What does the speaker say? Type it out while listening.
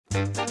Good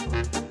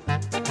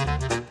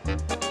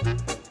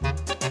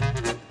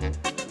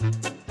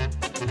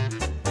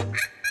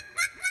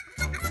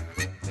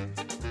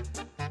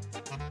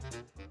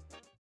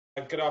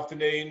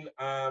afternoon,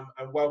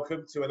 and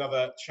welcome to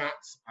another chat.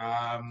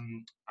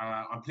 I'm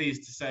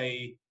pleased to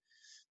say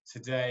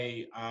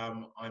today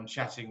I'm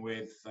chatting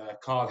with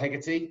Carl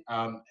Hegarty,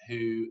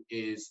 who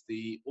is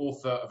the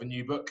author of a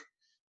new book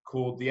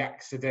called The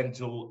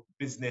Accidental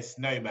Business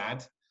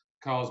Nomad.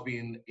 Carl's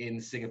been in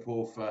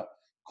Singapore for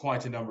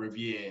quite a number of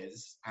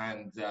years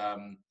and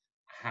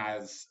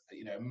has,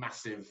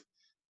 massive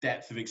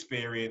depth of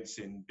experience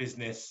in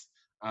business,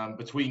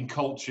 between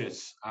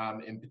cultures,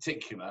 in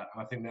particular.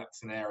 And I think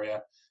that's an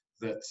area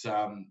that,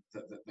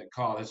 that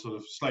Carl has sort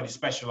of slowly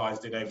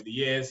specialised in over the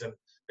years, and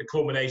the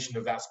culmination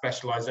of that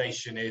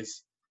specialisation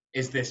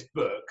is this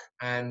book.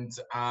 And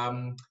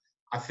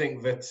I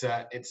think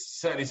that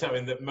it's certainly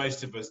something that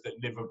most of us that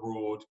live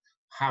abroad,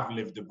 have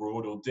lived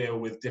abroad, or deal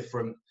with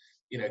different,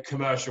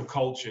 commercial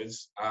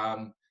cultures,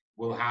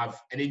 will have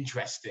an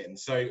interest in.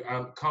 So,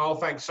 Carl,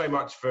 thanks so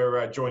much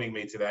for joining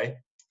me today.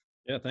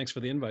 Yeah, thanks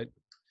for the invite.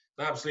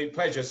 Absolute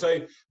pleasure.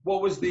 So,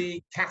 what was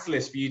the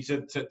catalyst for you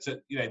to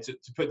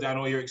put down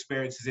all your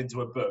experiences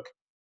into a book?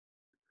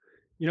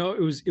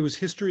 It was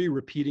history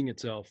repeating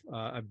itself.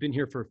 I've been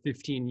here for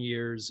 15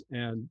 years,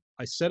 and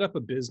I set up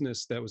a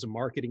business that was a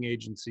marketing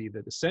agency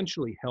that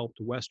essentially helped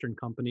Western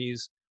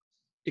companies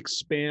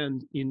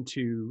expand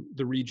into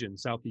the region,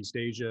 Southeast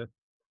Asia,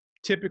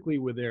 typically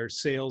with their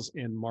sales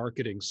and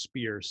marketing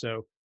sphere.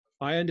 So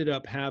I ended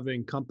up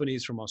having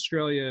companies from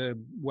Australia,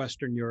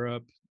 Western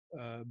Europe,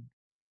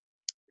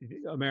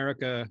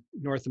 America,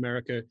 North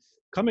America,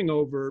 coming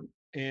over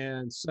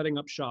and setting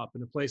up shop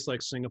in a place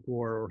like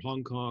Singapore or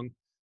Hong Kong.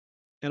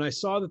 And I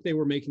saw that they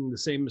were making the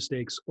same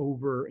mistakes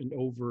over and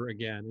over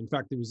again. In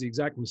fact, it was the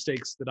exact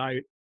mistakes that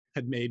I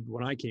had made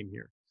when I came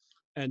here.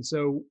 And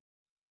so,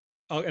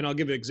 I'll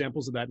give you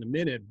examples of that in a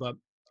minute, but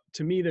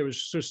to me, there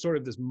was just sort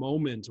of this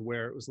moment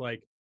where it was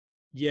like,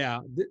 yeah,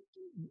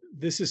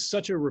 this is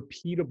such a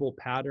repeatable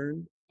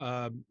pattern.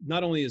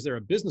 Not only is there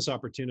a business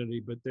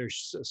opportunity, but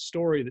there's a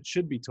story that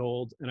should be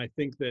told. And I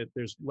think that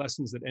there's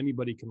lessons that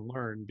anybody can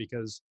learn,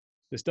 because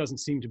this doesn't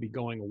seem to be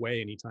going away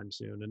anytime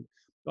soon. And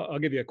I'll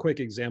give you a quick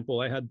example.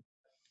 I had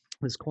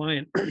this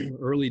client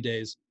early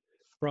days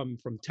from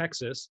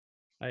Texas.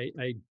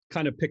 I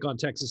kind of pick on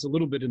Texas a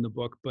little bit in the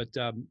book, but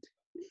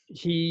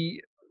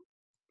he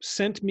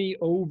sent me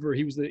over.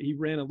 He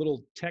ran a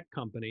little tech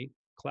company,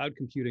 cloud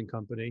computing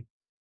company,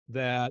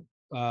 that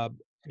and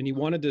he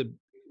wanted to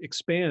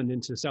expand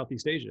into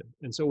Southeast Asia.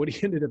 And so what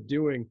he ended up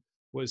doing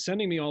was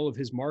sending me all of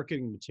his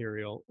marketing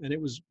material, and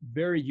it was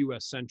very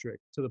US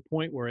centric, to the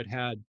point where it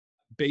had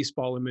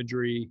baseball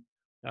imagery,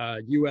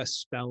 US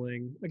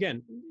spelling.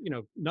 Again,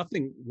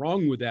 nothing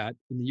wrong with that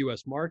in the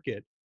US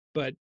market,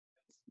 but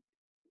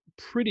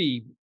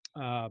pretty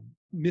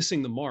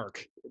missing the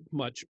mark,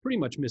 pretty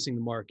much missing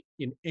the mark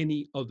in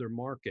any other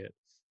market.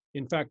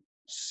 In fact,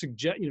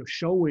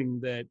 showing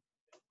that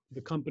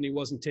the company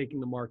wasn't taking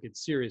the market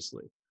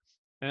seriously.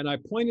 And I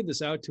pointed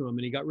this out to him,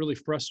 and he got really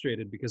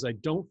frustrated, because I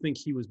don't think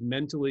he was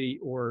mentally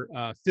or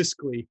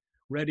fiscally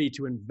ready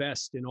to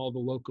invest in all the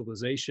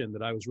localization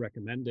that I was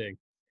recommending.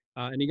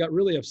 And he got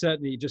really upset,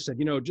 and he just said,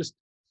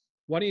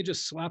 why don't you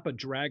just slap a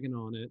dragon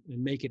on it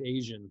and make it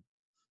Asian?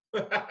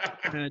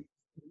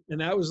 and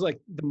that was like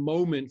the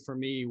moment for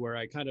me where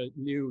I kind of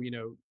knew,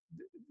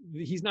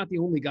 he's not the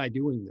only guy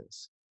doing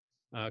this.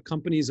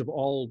 Companies of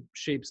all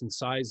shapes and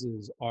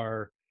sizes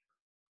are,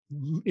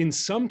 in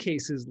some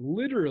cases,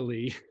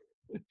 literally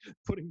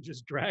putting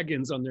just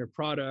dragons on their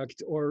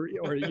product, or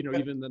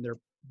even on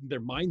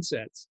their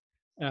mindsets,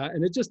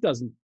 and it just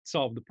doesn't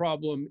solve the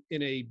problem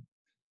in a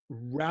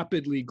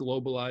rapidly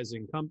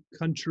globalizing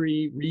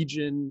country,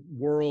 region,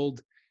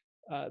 world.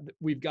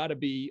 We've got to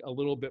be a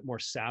little bit more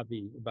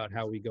savvy about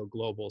how we go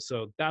global.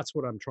 So that's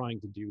what I'm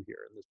trying to do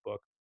here in this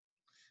book.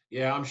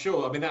 Yeah, I'm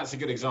sure. I mean, that's a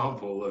good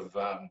example of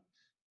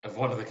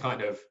one of the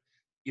kind of,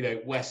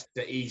 west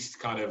to east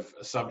kind of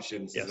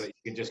assumptions. Yes. That you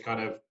can just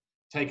kind of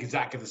take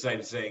exactly the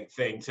same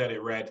thing, turn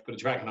it red, put a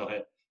dragon on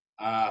it,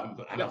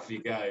 and off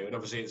you go. And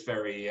obviously, it's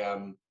very,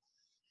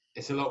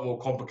 it's a lot more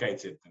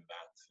complicated than that.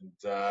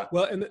 And,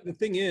 well, and the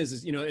thing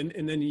is,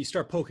 and then you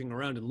start poking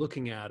around and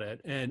looking at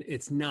it, and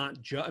it's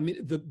not just,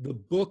 the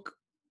book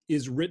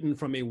is written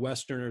from a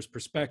Westerner's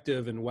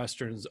perspective and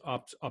Western's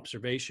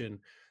observation,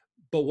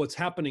 but what's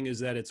happening is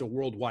that it's a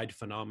worldwide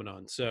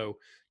phenomenon. So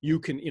you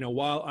can,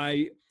 while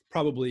I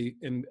probably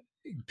am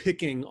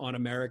picking on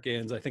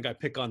Americans, I think I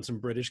pick on some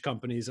British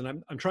companies, and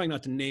I'm trying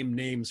not to name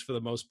names for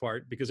the most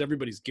part, because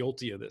everybody's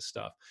guilty of this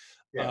stuff.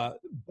 Yeah.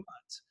 But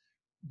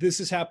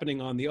this is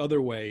happening on the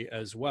other way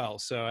as well.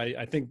 So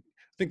I think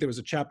there was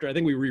a chapter, I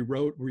think we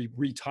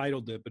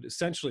retitled it, but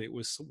essentially it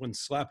was when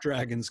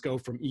slapdragons go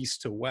from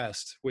east to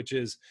west, which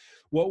is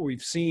what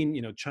we've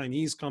seen,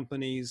 Chinese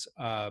companies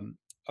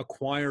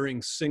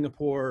acquiring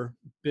Singapore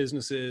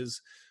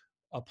businesses,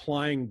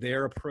 applying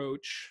their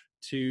approach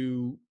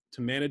to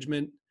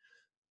management,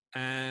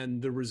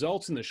 And the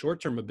results in the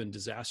short term have been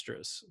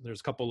disastrous.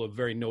 There's a couple of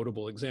very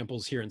notable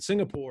examples here in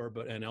Singapore,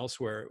 but and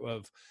elsewhere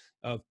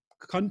of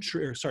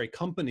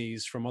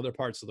companies from other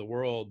parts of the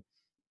world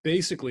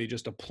basically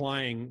just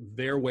applying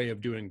their way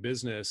of doing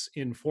business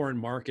in foreign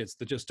markets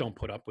that just don't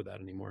put up with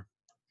that anymore.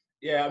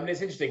 Yeah, I mean,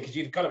 it's interesting because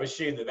you'd kind of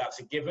assume that that's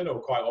a given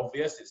or quite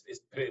obvious,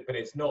 but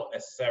it's not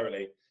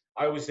necessarily.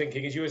 I was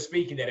thinking as you were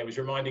speaking then, it was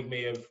reminding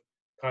me of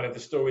kind of the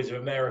stories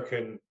of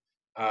American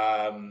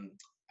um,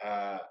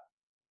 uh,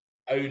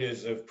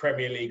 owners of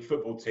Premier League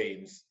football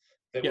teams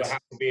that were Yes.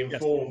 have to be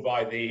informed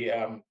by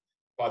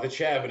the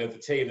chairman of the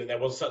team that there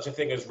was such a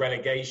thing as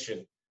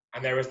relegation,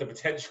 and there is the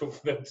potential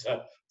for them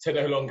to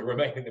no longer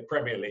remain in the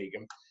Premier League,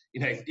 and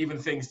even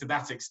things to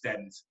that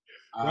extent.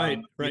 Right.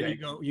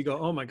 You go,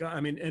 oh my God. I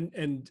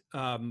mean,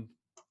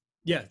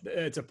 yeah,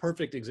 it's a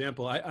perfect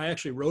example. I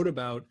actually wrote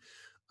about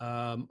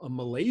a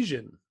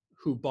Malaysian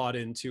who bought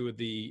into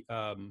the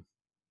UK.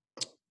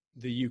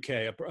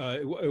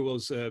 It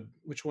was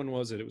which one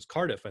was it? It was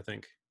Cardiff, I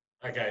think.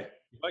 Okay.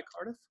 You like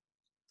Cardiff?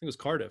 I think it was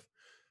Cardiff.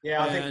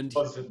 Yeah, I and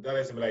think that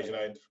is a Malaysian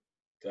owned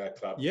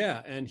club.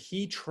 Yeah, and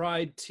he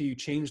tried to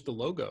change the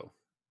logo.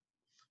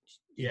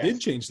 He Yes.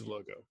 did change the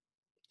logo.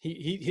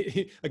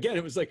 He again,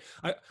 it was like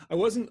I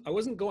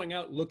wasn't going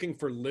out looking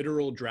for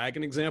literal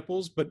dragon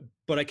examples, but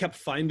I kept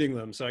finding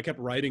them, so I kept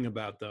writing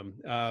about them.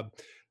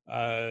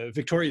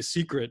 Victoria's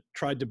Secret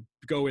tried to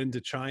go into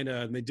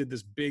China, and they did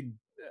this big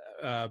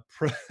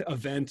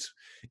event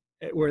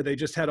where they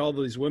just had all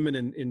these women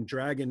in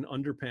dragon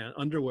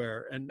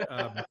underwear,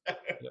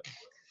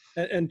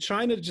 and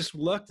China just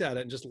looked at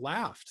it and just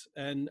laughed.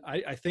 And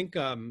I think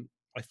that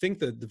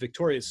the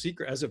Victoria's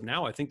Secret, as of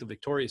now, I think the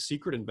Victoria's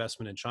Secret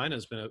investment in China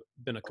has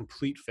been a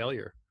complete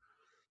failure.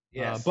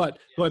 Yes. But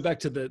going back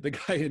to the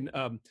guy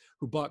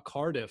who bought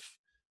Cardiff,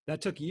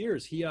 that took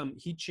years. He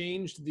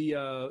changed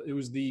it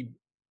was the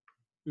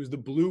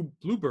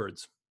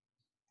Bluebirds.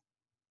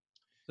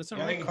 That's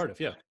not right.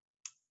 Cardiff, yeah.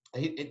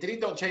 Did he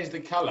not change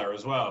the color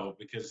as well?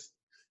 Because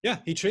yeah,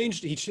 so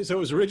it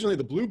was originally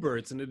the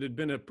Bluebirds, and it had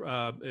been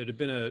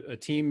a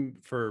team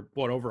for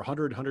over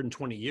 100,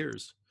 120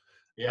 years.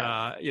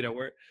 Yeah.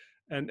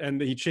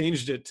 And he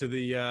changed it to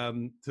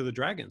the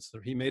Dragons.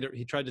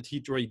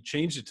 He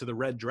changed it to the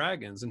Red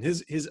Dragons. And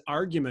his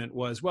argument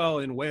was, well,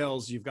 in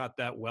Wales you've got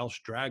that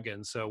Welsh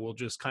dragon, so we'll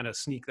just kind of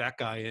sneak that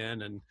guy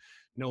in and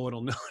no one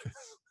will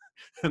notice.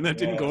 And that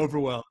didn't go over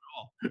well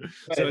at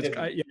all.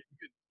 So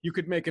you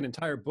could make an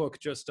entire book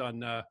just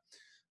on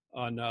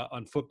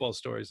football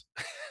stories.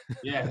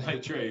 Yeah, no,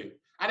 true.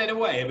 And in a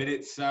way, I mean,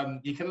 it's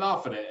you can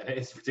laugh at it, and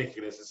it's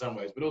ridiculous in some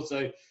ways, but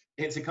also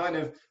it's a kind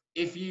of,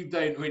 if you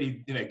don't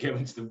really go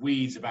into the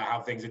weeds about how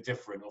things are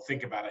different or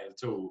think about it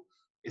at all,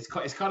 it's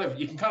kind of,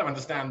 you can kind of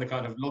understand the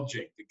kind of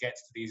logic that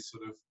gets to these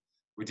sort of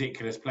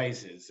ridiculous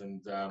places,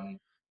 and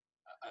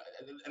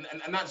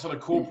that's on a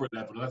corporate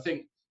level. And I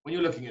think when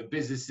you're looking at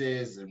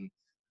businesses and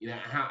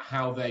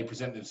how they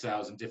present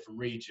themselves in different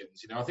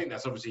regions, I think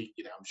that's obviously,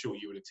 I'm sure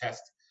you would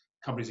attest,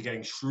 companies are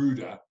getting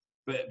shrewder,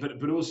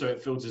 but also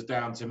it filters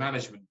down to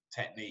management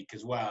technique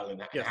as well,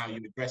 and how you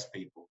address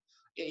people.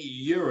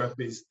 Europe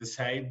is the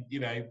same.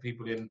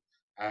 People in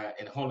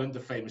Holland are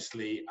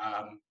famously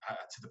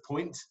to the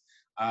point,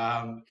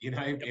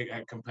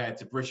 compared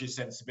to British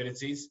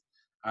sensibilities,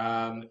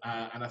 and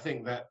I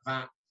think that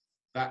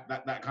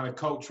kind of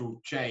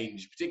cultural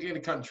change, particularly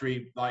in a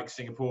country like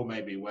Singapore,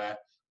 maybe, where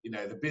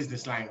the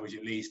business language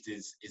at least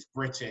is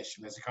British,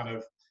 and there's a kind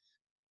of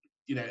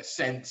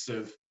sense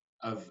of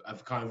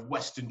kind of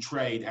Western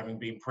trade having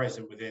been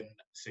present within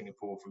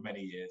Singapore for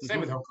many years. Mm-hmm. Same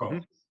with Hong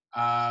Kong.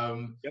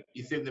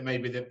 You think that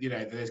maybe that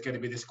there's going to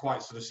be this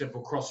quite sort of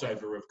simple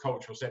crossover of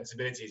cultural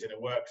sensibilities in a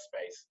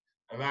workspace,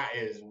 and that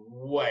is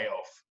way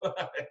off.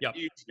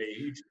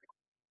 hugely.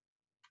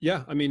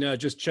 Yeah, I mean,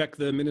 just check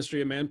the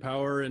Ministry of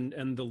Manpower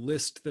and the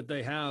list that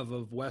they have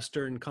of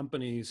Western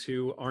companies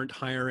who aren't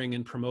hiring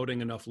and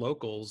promoting enough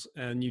locals.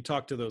 And you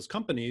talk to those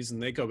companies,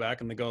 and they go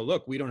back and they go,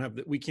 "Look,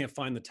 we can't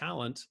find the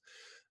talent."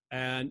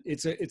 And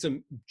it's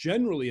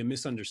generally a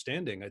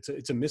misunderstanding. It's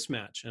a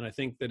mismatch, and I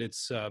think that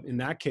it's in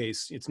that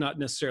case, it's not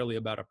necessarily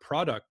about a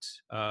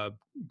product,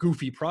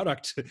 goofy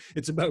product.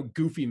 It's about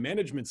goofy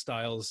management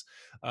styles,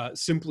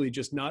 simply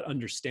just not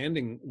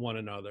understanding one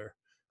another.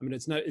 I mean,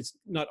 it's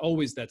not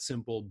always that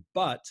simple,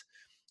 but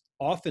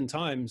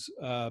oftentimes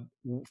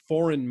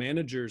foreign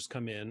managers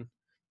come in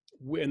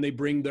and they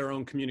bring their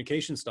own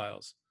communication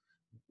styles.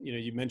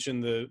 You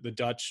mentioned the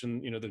Dutch,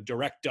 and the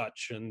direct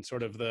Dutch, and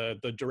sort of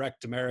the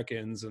direct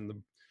Americans, and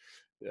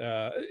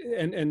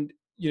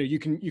you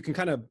can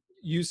kind of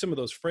use some of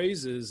those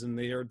phrases, and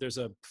there's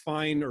a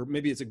fine, or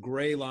maybe it's a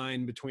gray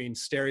line between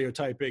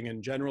stereotyping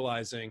and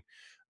generalizing.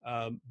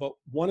 But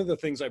one of the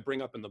things I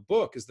bring up in the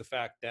book is the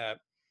fact that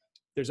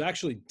there's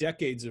actually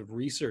decades of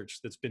research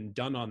that's been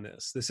done on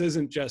this. This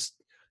isn't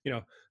just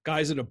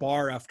guys at a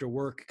bar after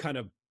work kind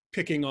of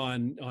picking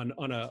on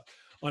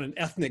an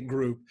ethnic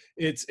group.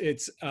 It's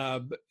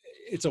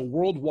a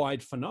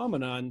worldwide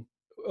phenomenon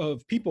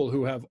of people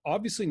who have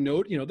obviously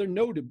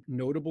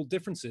notable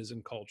differences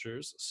in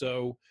cultures.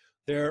 So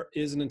there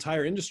is an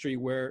entire industry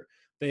where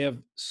they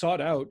have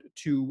sought out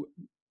to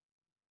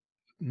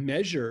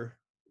measure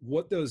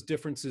what those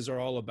differences are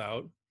all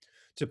about,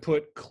 to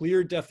put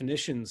clear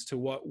definitions to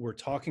what we're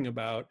talking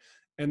about,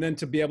 and then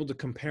to be able to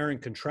compare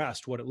and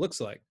contrast what it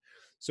looks like.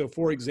 So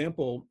for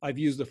example, I've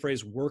used the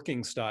phrase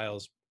working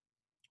styles.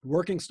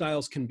 Working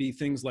styles can be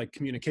things like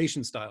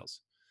communication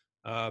styles.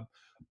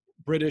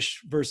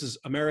 British versus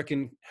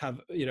American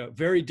have,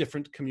 very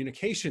different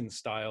communication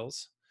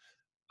styles.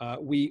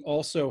 We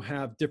also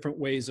have different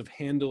ways of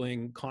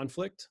handling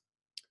conflict.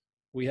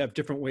 We have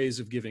different ways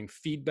of giving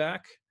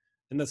feedback,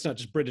 and that's not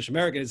just British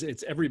American,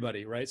 it's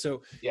everybody, right?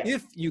 So Yeah.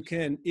 if you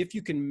can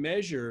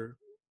measure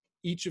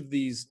each of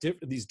these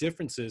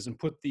differences and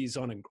put these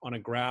on a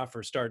graph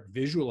or start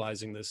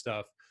visualizing this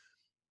stuff,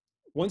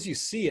 once you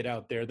see it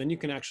out there, then you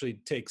can actually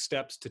take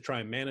steps to try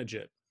and manage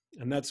it.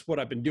 And that's what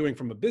I've been doing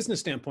from a business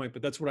standpoint,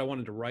 but that's what I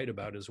wanted to write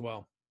about as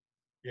well.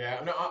 Yeah,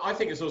 I mean, I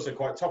think it's also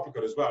quite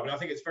topical as well. I mean, I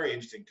think it's very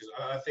interesting because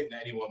I think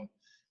that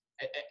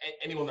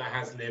anyone that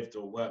has lived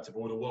or worked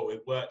abroad or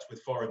worked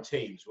with foreign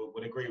teams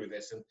would agree with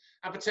this, and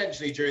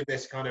potentially during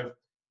this kind of,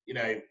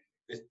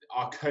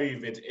 our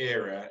COVID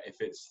era,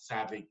 if it's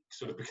sadly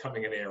sort of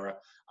becoming an era,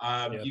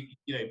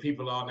 Yeah.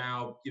 People are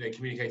now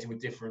communicating with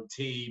different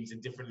teams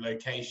in different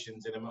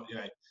locations in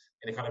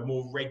a kind of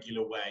more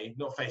regular way,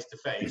 not face to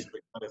face,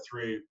 but kind of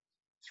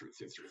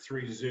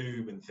through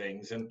Zoom and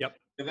things, and Yep.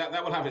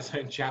 that will have its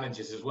own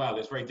challenges as well.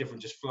 It's very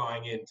different just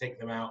flying in, taking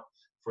them out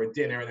for a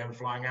dinner, and then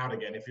flying out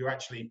again. If you're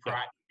actually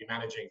proactively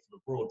managing from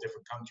abroad,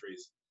 different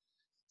countries,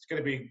 it's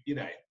going to be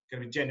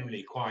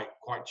genuinely quite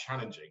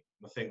challenging.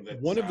 I think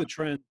that one of the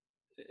trends,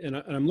 and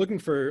I'm looking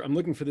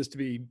for this to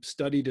be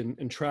studied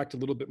and tracked a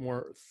little bit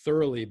more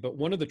thoroughly, but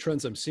one of the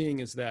trends I'm seeing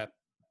is that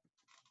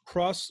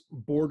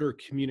cross-border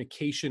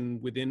communication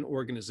within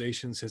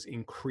organizations has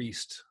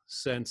increased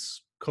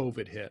since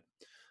COVID hit.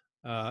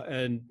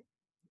 And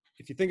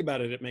if you think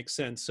about it, it makes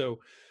sense. So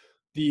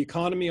the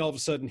economy all of a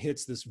sudden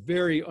hits this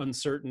very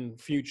uncertain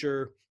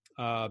future.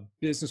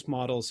 Business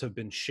models have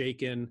been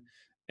shaken.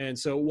 And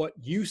so what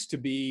used to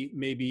be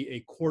maybe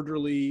a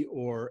quarterly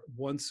or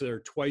once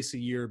or twice a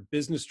year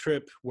business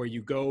trip where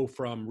you go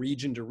from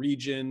region to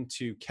region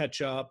to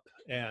catch up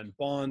and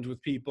bond with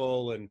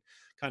people and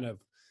kind of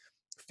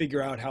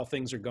figure out how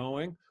things are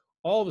going,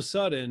 all of a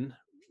sudden,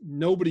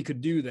 nobody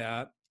could do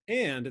that.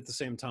 And at the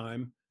same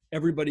time,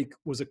 everybody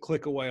was a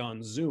click away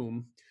on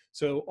Zoom.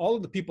 So all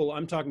of the people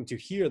I'm talking to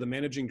here, the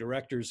managing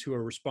directors who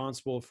are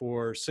responsible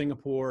for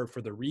Singapore,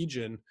 for the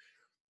region,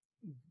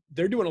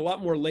 they're doing a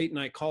lot more late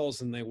night calls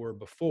than they were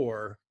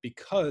before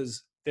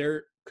because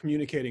they're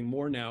communicating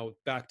more now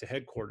back to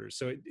headquarters.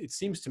 So it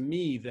seems to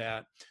me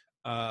that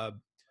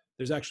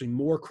there's actually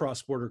more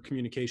cross-border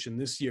communication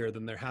this year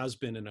than there has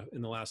been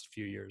in the last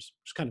few years,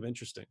 which is kind of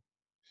interesting.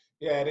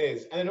 Yeah, it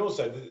is. And then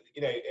also,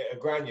 at a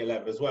granular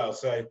level as well.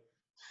 So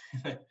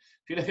if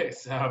you look at,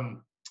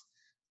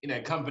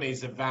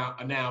 companies are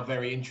now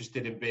very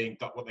interested in being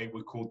what they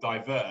would call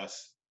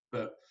diverse,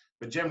 but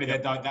generally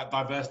that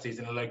diversity is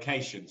in a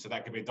location. So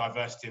that could be a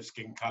diversity of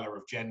skin color,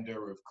 of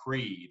gender, of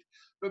creed.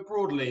 But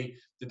broadly,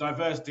 the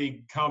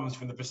diversity comes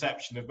from the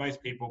perception of most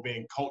people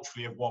being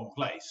culturally of one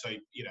place. So, a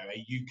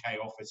UK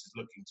office is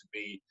looking to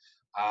be,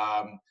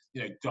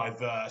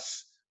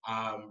 diverse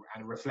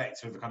and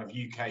reflective of kind of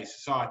UK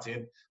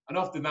society. And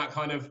often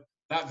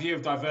that view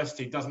of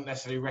diversity doesn't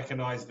necessarily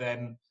recognize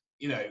then,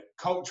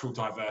 cultural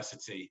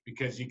diversity,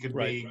 because you could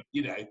be,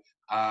 you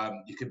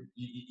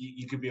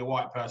could be a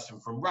white person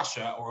from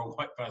Russia or a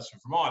white person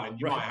from Ireland.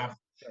 You might have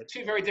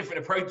two very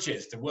different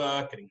approaches to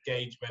work and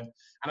engagement.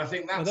 And I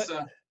think that's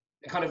a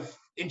kind of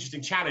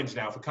interesting challenge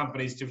now for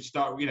companies to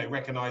start,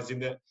 recognizing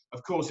that,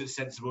 of course, it's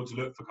sensible to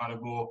look for kind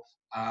of more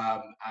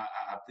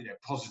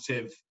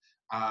positive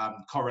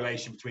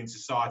correlation between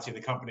society and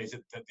the companies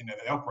that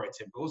they operate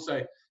in. But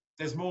also,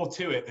 there's more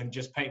to it than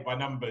just paint by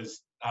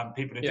numbers.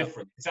 People are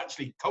different. It's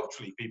actually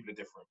culturally people are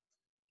different.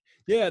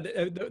 Yeah,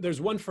 there's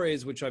one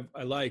phrase which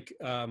I like,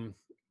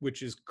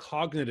 which is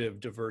cognitive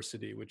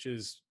diversity, which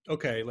is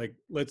okay. Like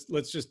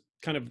let's just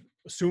kind of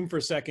assume for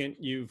a second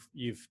you've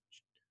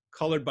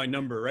colored by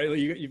number, right?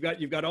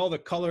 You've got all the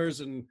colors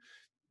and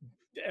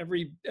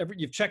every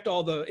you've checked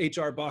all the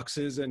HR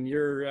boxes and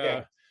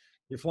you're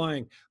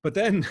flying. But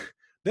then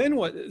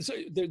what? So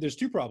there's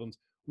two problems.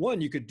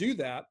 One, you could do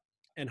that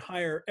and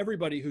hire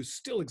everybody who's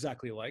still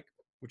exactly alike,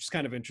 which is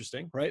kind of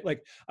interesting, right?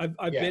 Like I've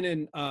been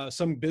in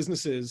some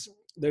businesses.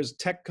 There's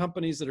tech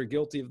companies that are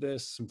guilty of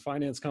this, some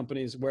finance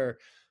companies where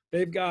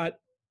they've got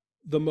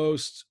the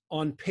most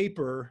on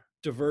paper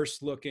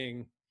diverse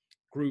looking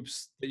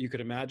groups that you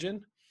could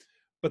imagine.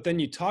 But then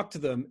you talk to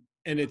them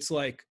and it's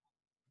like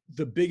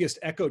the biggest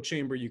echo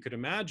chamber you could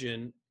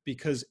imagine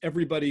because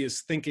everybody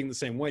is thinking the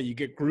same way. You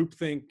get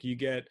groupthink, you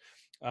get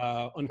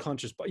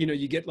unconscious,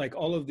 you get like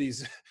all of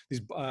these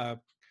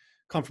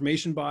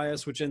confirmation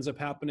bias, which ends up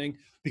happening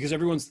because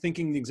everyone's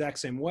thinking the exact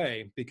same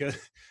way because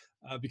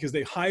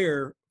they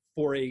hire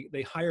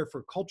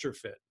for culture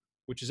fit,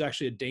 which is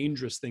actually a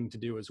dangerous thing to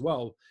do as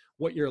well.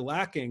 What you're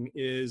lacking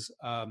is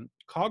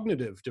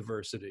cognitive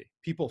diversity,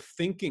 people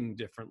thinking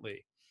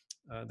differently.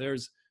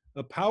 There's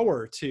a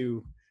power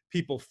to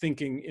people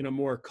thinking in a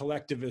more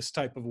collectivist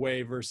type of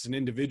way versus an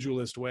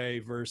individualist way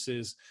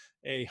versus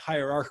a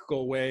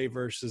hierarchical way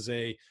versus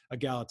a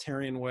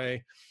egalitarian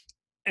way.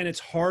 And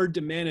it's hard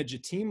to manage a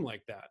team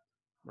like that,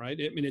 right?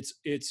 I mean,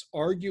 it's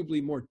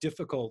arguably more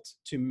difficult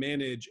to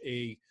manage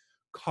a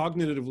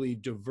cognitively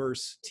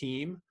diverse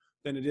team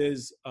than it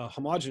is a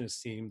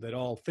homogenous team that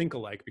all think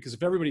alike. Because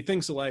if everybody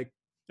thinks alike,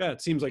 yeah,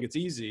 it seems like it's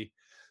easy.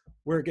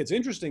 Where it gets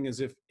interesting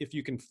is if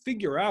you can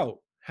figure out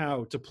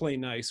how to play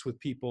nice with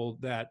people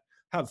that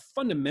have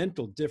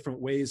fundamental different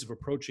ways of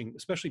approaching,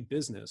 especially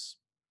business.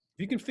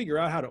 If you can figure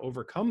out how to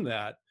overcome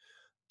that,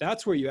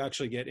 that's where you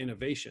actually get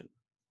innovation.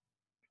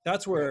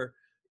 That's where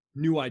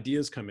new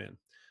ideas come in.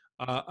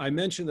 I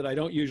mentioned that I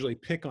don't usually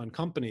pick on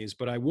companies,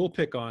 but I will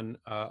pick on,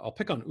 I'll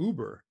pick on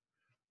Uber.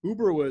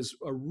 Uber was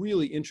a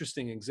really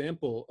interesting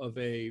example of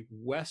an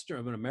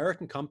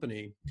American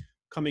company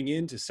coming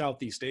into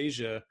Southeast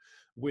Asia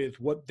with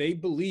what they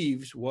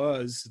believed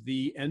was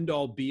the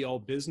end-all be-all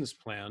business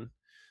plan.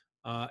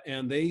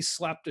 And they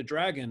slapped a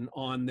dragon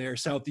on their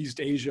Southeast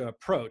Asia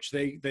approach.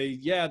 They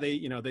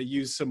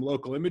used some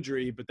local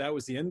imagery, but that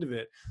was the end of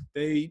it.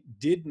 They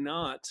did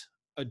not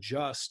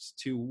adjust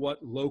to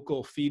what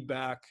local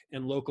feedback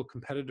and local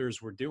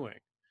competitors were doing.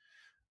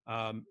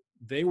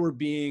 They were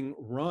being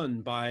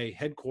run by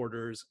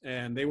headquarters,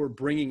 and they were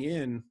bringing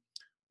in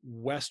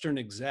Western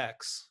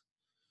execs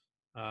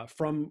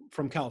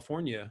from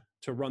California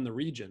to run the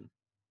region,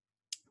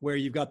 where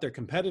you've got their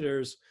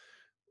competitors.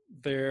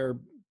 They're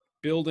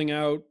building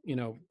out,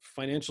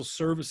 financial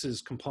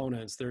services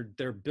components.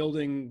 They're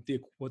building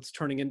what's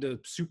turning into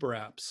super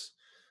apps.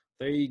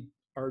 They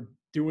are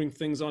doing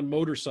things on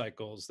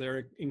motorcycles.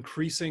 They're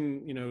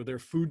increasing, their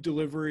food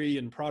delivery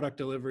and product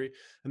delivery.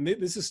 And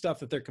this is stuff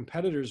that their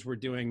competitors were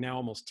doing now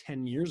almost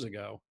 10 years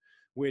ago,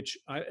 which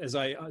as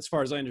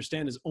far as I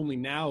understand, is only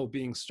now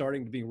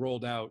starting to be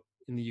rolled out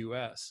in the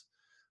US.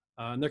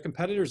 And their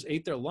competitors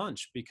ate their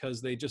lunch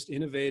because they just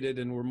innovated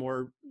and were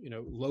more,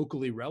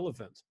 locally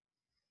relevant.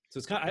 So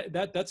it's kind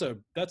of,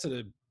 that's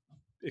an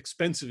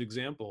expensive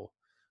example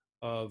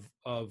of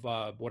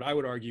what I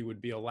would argue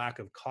would be a lack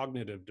of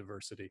cognitive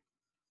diversity.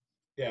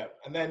 Yeah,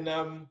 and then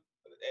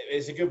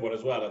it's a good one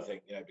as well, I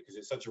think, because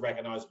it's such a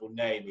recognizable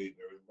name.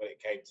 When it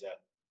came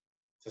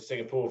to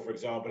Singapore, for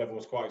example, everyone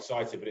was quite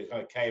excited, but it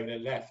kind of came and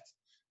it left,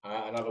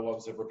 and other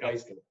ones have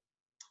replaced it.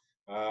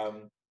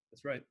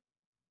 That's right.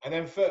 And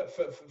then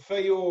for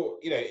your,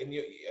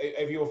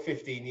 over your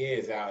 15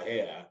 years out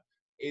here,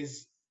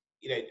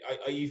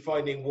 are you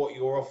finding what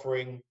you're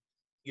offering,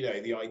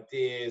 the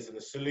ideas and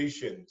the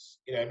solutions,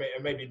 and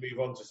maybe move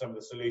on to some of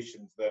the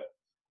solutions that,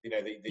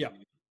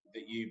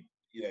 that you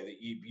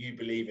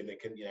believe in,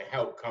 that can,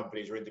 help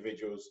companies or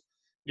individuals,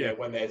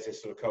 when there's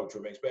this sort of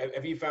cultural mix. But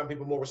have you found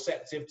people more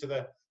receptive to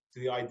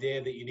the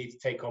idea that you need to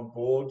take on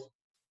board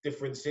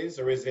differences,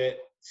 or is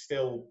it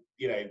still,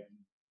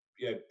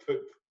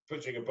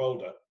 pushing a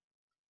boulder?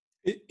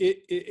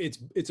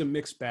 It's a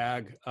mixed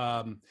bag.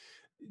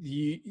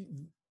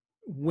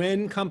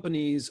 When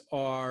companies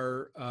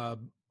are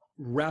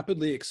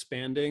rapidly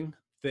expanding,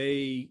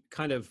 they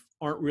kind of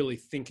aren't really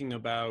thinking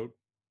about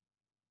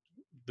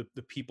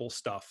the people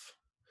stuff.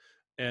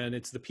 And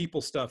it's the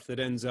people stuff that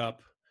ends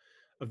up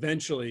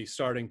eventually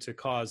starting to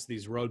cause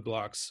these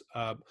roadblocks.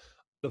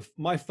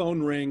 My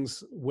phone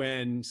rings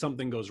when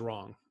something goes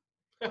wrong.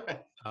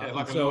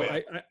 Like so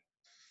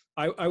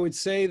I would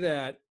say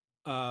that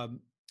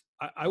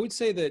I would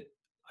say that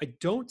I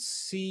don't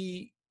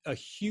see a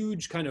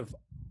huge kind of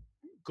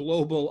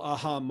global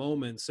aha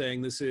moment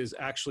saying this is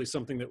actually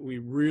something that we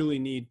really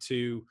need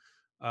to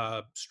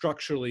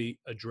structurally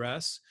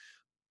address.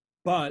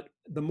 But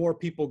the more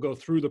people go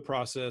through the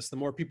process, the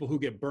more people who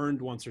get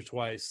burned once or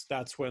twice,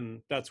 that's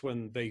when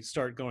they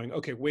start going,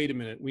 okay, wait a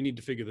minute, we need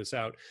to figure this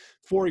out.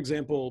 For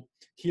example,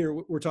 here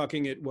we're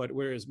talking at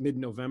where is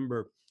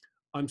mid-November.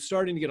 I'm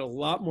starting to get a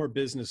lot more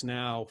business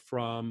now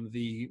from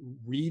the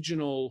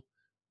regional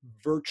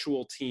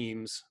virtual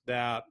teams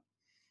that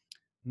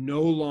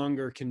no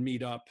longer can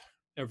meet up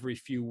every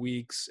few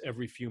weeks,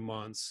 every few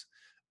months.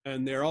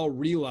 And they're all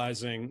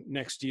realizing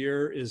next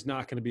year is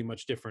not going to be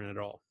much different at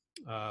all.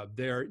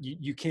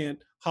 You can't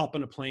hop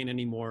on a plane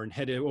anymore and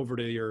head over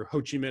to your Ho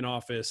Chi Minh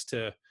office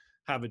to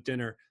have a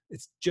dinner.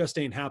 It just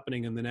ain't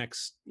happening in the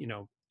next,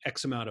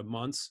 X amount of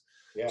months.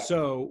 Yeah.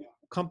 So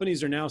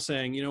companies are now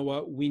saying, you know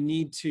what, we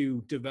need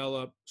to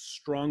develop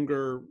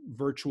stronger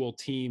virtual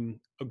team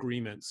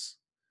agreements.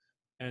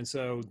 And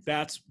so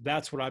that's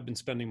what I've been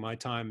spending my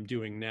time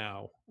doing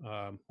now,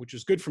 which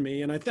is good for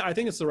me. And I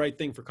think it's the right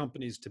thing for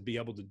companies to be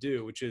able to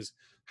do, which is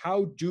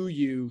how do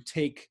you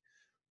take,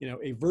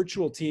 a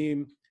virtual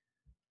team,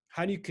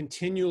 how do you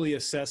continually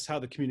assess how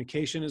the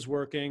communication is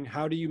working?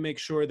 How do you make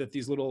sure that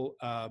these little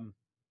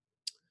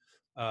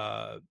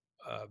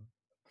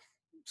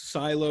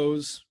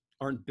silos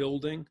aren't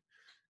building?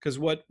 Because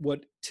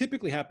what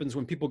typically happens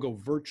when people go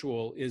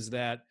virtual is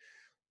that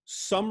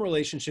some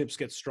relationships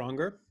get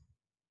stronger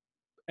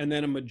and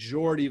then a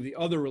majority of the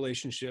other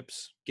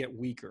relationships get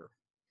weaker.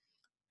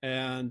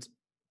 And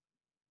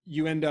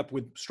you end up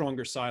with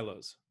stronger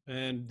silos.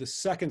 And the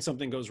second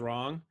something goes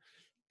wrong,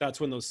 that's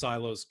when those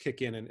silos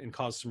kick in and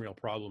cause some real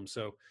problems.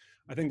 So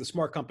I think the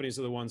smart companies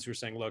are the ones who are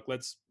saying, look,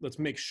 let's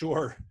make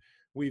sure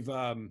we've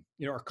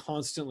are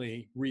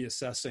constantly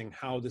reassessing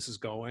how this is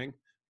going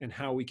and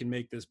how we can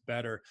make this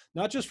better,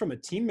 not just from a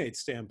teammate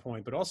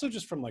standpoint, but also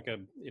just from like a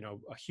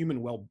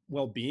human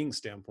well-being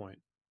standpoint.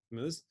 I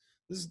mean, this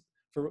is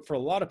for a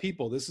lot of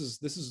people, this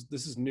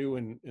is new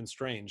and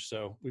strange.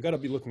 So we've got to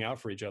be looking out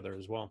for each other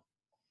as well.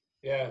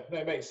 Yeah, no,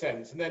 it makes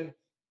sense. And then,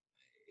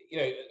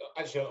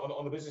 actually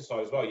on the business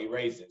side as well, you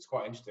raised it. It's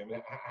quite interesting. I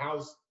mean,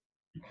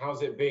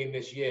 how's it been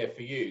this year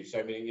for you? So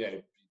I mean, you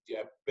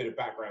have a bit of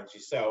background to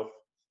yourself.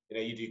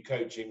 You do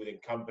coaching within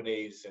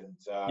companies, and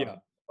Yeah.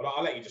 But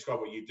I'll let you describe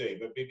what you do.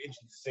 But it'd be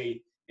interesting to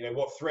see,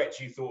 what threats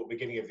you thought at the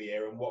beginning of the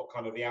year and what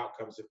kind of the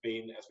outcomes have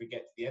been as we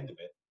get to the end of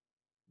it.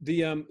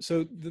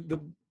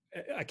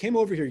 I came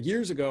over here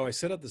years ago. I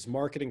set up this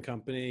marketing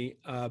company.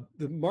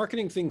 The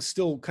marketing thing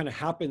still kind of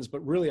happens,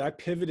 but really I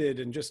pivoted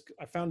and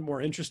I found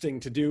more interesting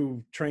to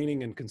do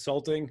training and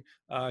consulting.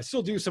 I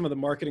still do some of the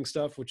marketing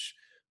stuff, which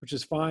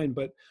is fine.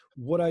 But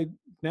what I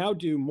now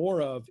do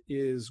more of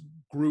is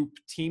group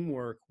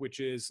teamwork, which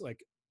is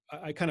like,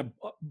 I kind of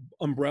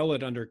umbrella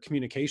it under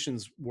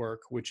communications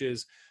work, which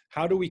is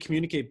how do we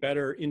communicate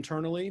better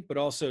internally, but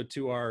also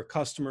to our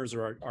customers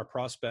or our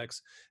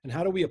prospects? And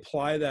how do we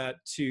apply that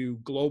to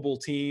global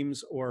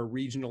teams or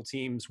regional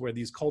teams where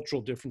these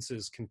cultural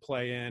differences can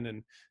play in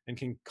and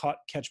can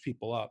catch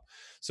people up?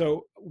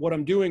 So what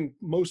I'm doing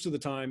most of the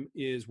time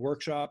is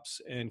workshops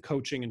and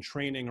coaching and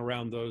training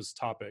around those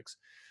topics.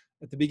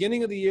 At the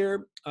beginning of the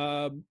year,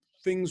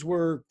 things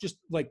were just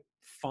like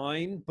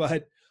fine,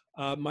 but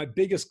my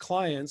biggest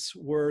clients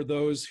were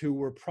those who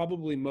were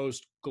probably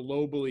most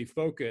globally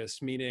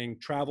focused, meaning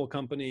travel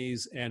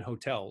companies and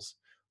hotels.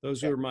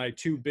 Those were my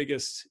two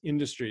biggest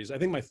industries. I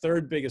think my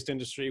third biggest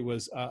industry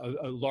was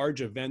a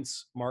large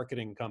events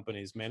marketing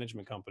companies,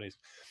 management companies.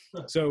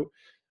 So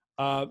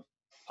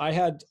I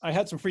had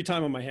some free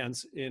time on my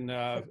hands in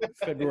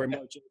February,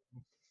 March.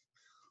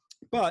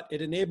 But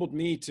it enabled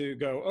me to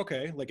go,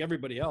 okay, like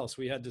everybody else,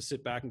 we had to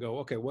sit back and go,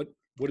 okay, what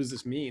does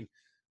this mean?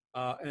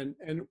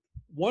 And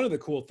one of the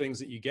cool things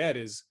that you get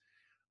is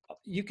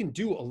you can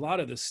do a lot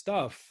of this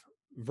stuff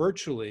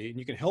virtually, and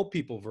you can help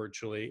people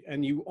virtually,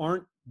 and you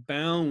aren't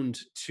bound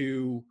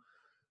to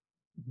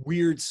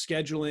weird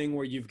scheduling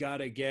where you've got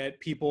to get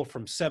people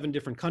from 7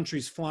 different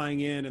countries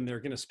flying in and they're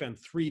going to spend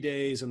 3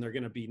 days and they're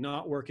going to be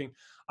not working.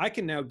 I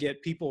can now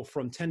get people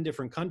from 10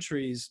 different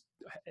countries,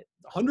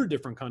 100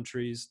 different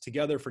countries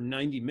together for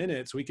 90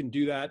 minutes. We can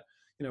do that,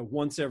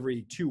 once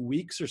every 2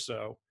 weeks or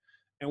so.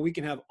 And we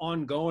can have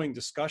ongoing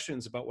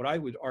discussions about what I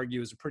would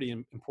argue is a pretty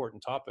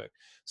important topic.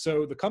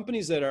 So the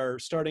companies that are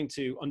starting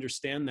to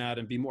understand that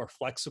and be more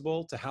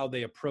flexible to how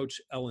they approach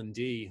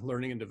L&D,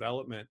 learning and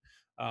development,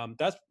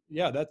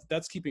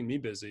 that's keeping me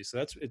busy. So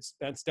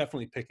that's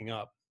definitely picking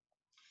up.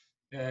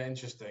 Yeah,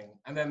 interesting.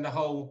 And then the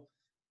whole,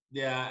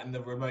 and the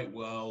remote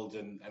world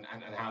and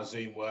how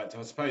Zoom worked.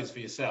 I suppose for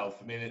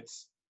yourself,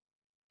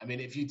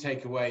 if you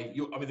take away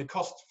the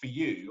cost for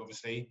you,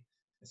 obviously,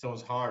 if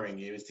someone's hiring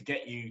you, is to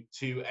get you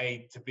to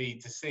A to B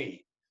to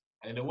C.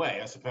 And in a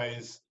way, I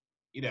suppose,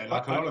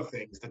 like a lot of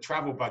things, the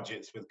travel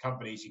budgets with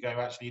companies, you go,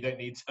 actually, you don't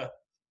need to,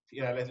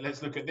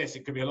 let's look at this.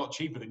 It could be a lot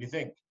cheaper than you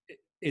think.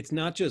 It's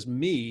not just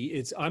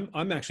me.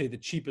 I'm actually the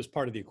cheapest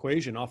part of the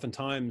equation.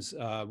 Oftentimes,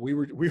 we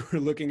were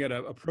looking at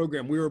a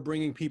program. We were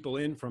bringing people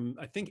in from,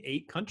 I think,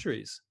 8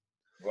 countries.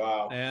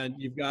 Wow. And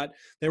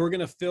they were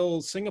going to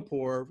fill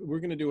Singapore. We're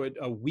going to do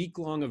a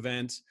week-long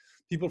event.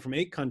 People from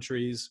 8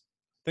 countries.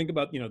 Think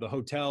about, the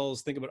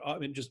hotels, think about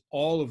just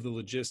all of the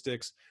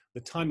logistics,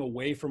 the time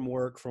away from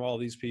work for all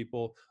these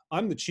people.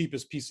 I'm the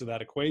cheapest piece of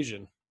that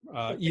equation.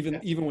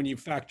 Even when you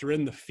factor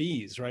in the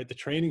fees, right? The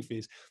training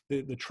fees,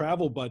 the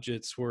travel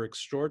budgets were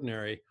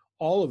extraordinary.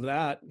 All of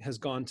that has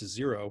gone to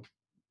zero.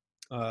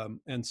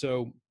 And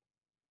so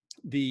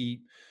the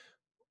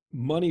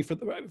money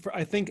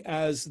I think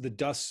as the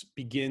dust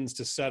begins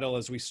to settle,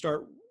 as we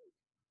start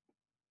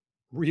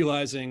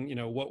realizing,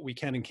 what we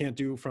can and can't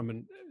do from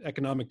an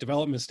economic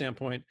development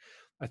standpoint,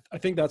 I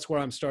think that's where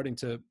I'm starting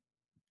to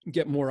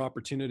get more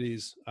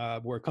opportunities,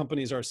 where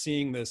companies are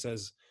seeing this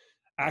as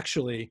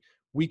actually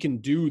we can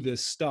do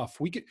this stuff.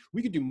 We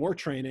could do more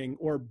training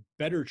or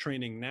better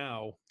training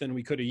now than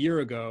we could a year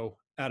ago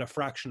at a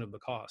fraction of the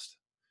cost.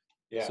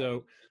 Yeah.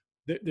 So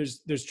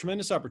there's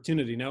tremendous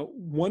opportunity. Now,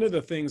 one of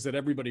the things that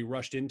everybody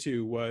rushed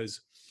into was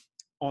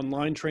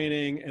online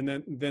training,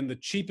 and then the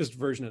cheapest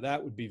version of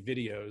that would be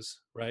videos,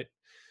 right?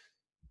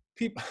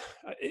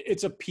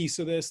 It's a piece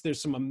of this.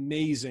 There's some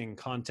amazing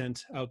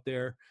content out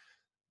there,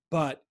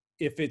 but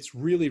if it's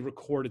really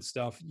recorded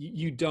stuff,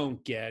 you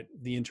don't get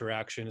the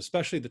interaction,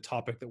 especially the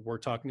topic that we're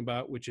talking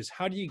about, which is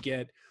how do you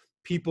get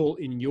people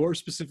in your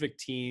specific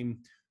team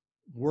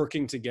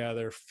working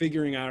together,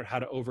 figuring out how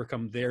to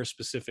overcome their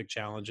specific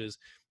challenges.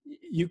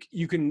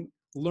 You can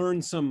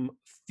learn some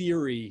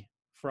theory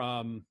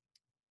from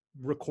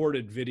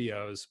recorded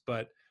videos,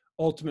 but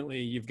ultimately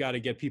you've got to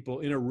get people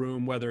in a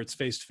room, whether it's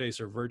face to face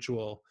or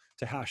virtual,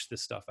 to hash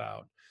this stuff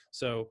out.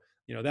 So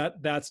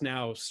that's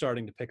now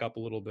starting to pick up a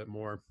little bit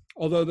more.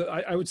 Although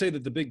I would say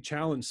that the big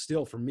challenge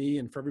still for me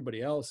and for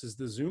everybody else is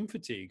the Zoom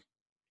fatigue.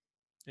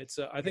 It's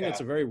I think Yeah.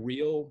 it's a very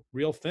real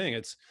thing.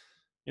 It's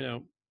you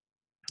know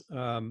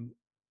um,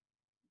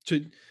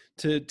 to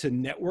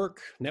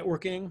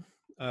networking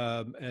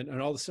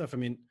and all the stuff. I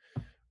mean,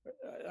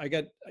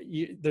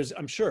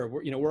 I'm sure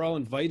we're all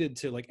invited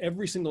to, like,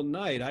 every single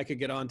night I could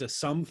get onto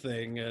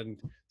something and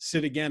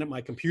sit again at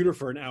my computer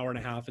for an hour and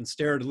a half and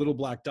stare at a little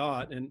black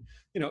dot. And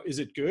is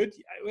it good?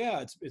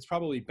 Yeah, it's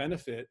probably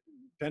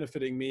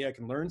benefiting me. I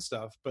can learn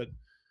stuff, but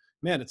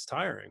man, it's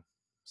tiring.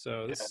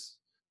 So Yeah. this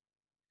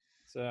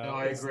No,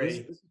 I this agree.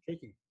 is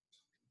tricky.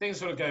 Things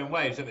sort of go in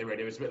waves, don't they?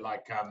 Really, it's a bit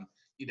like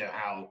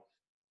how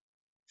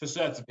for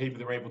certain people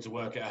that were able to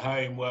work at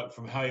home, work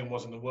from home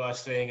wasn't the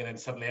worst thing, and then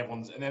suddenly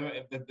and then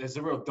there's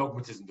a real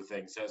dogmatism to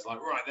things. So it's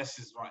like, right, this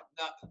is right.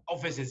 That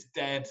office is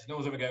dead. No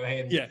one's ever going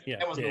in.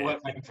 Everyone's going to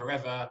work home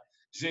forever.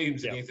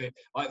 Zoom's a new thing.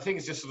 Like,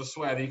 things just sort of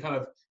swear that you kind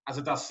of, as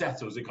the dust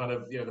settles, it kind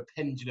of, the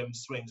pendulum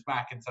swings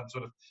back in some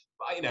sort of,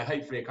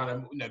 hopefully a kind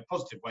of,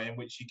 positive way in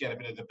which you get a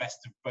bit of the best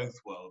of both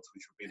worlds,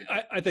 which would be the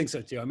best. I think so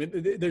too. I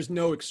mean, there's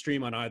no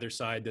extreme on either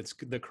side that's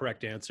the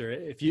correct answer.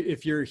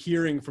 If you're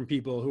hearing from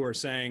people who are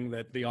saying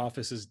that the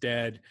office is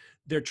dead,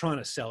 they're trying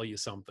to sell you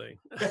something.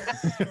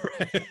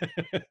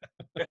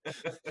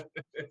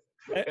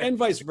 and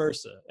vice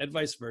versa.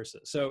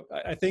 So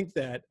I think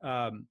that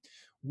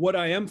what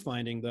I am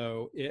finding,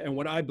 though, and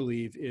what I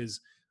believe, is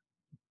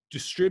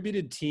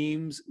distributed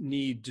teams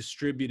need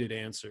distributed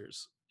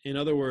answers. In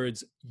other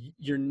words,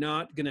 you're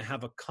not going to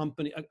have a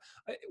company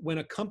when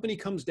a company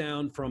comes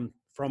down from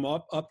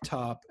up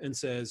top and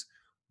says,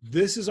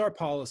 this is our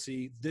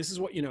policy, this is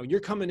what you're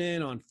coming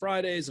in on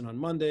Fridays and on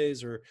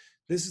Mondays, or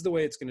this is the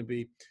way it's going to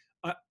be.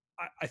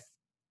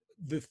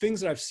 The things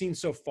that I've seen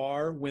so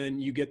far, when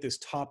you get this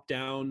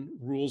top-down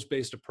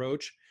rules-based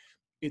approach,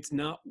 it's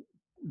not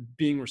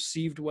being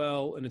received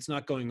well, and it's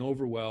not going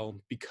over well,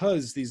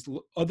 because these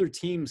other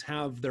teams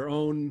have their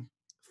own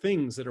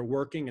things that are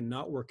working and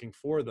not working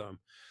for them.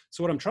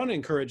 So what I'm trying to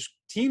encourage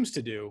teams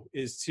to do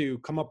is to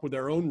come up with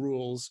their own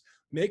rules,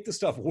 make the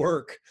stuff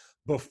work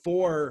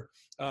before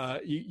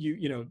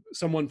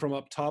someone from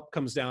up top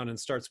comes down and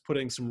starts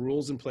putting some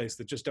rules in place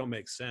that just don't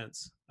make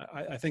sense.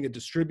 I think a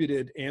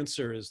distributed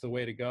answer is the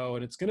way to go,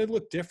 and it's going to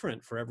look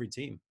different for every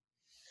team.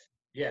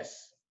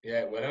 Yes.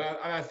 Yeah. Well,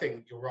 and I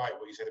think you're right,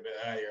 what you said a bit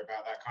earlier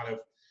about that kind of,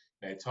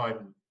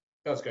 time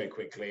does go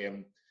quickly,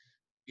 and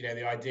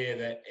the idea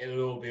that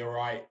it'll all be all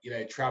right,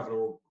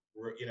 travel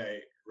will,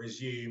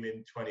 resume in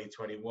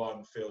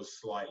 2021 feels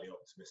slightly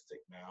optimistic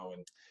now.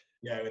 And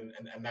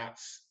and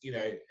that's,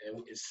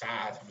 it's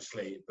sad,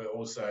 obviously, but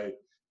also,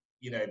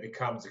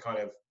 becomes a kind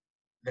of,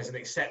 there's an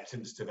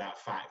acceptance to that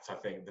fact, I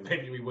think, that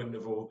maybe we wouldn't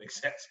have all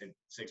accepted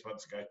 6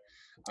 months ago.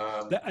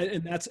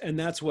 And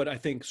that's what I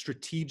think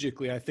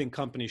strategically. I think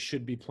companies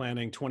should be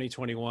planning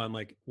 2021.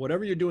 Like,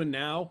 whatever you're doing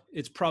now,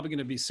 it's probably going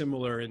to be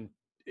similar in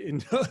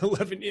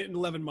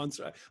 11 months.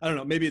 I don't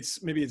know. Maybe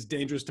it's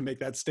dangerous to make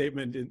that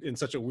statement in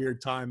such a weird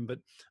time. But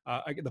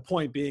the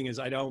point being is,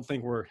 I don't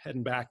think we're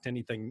heading back to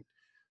anything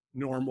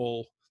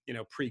normal,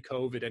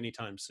 pre-COVID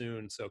anytime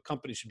soon. So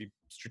companies should be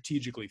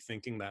strategically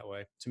thinking that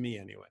way, to me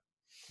anyway.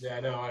 Yeah,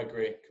 no, I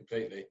agree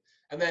completely.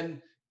 And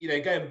then,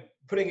 again,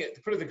 putting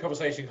the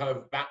conversation kind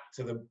of back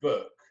to the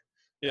book.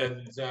 Yeah.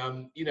 And,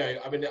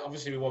 I mean,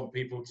 obviously we want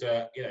people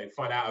to,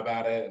 find out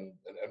about it and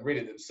read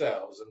it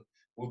themselves. And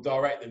we'll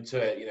direct them to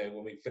it,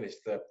 when we finish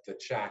the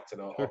chat,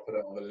 and I'll put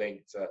it on the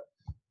link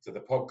to the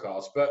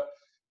podcast. But,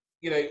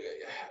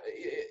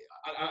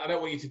 I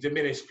don't want you to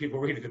diminish people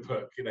reading the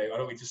book. I don't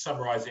want you to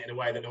summarize it in a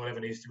way that no one ever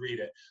needs to read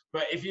it.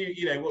 But if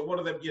what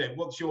are the,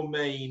 what's your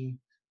main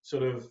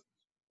sort of,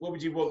 what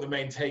would you want the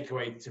main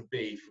takeaway to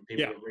be from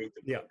people who read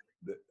the book?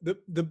 Yeah.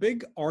 The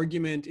big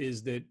argument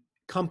is that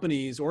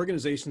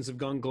organizations have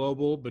gone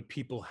global, but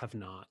people have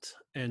not.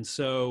 And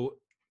so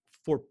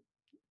for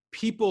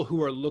people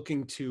who are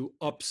looking to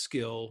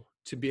upskill,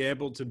 to be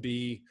able to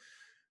be,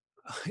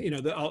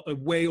 a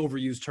way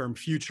overused term,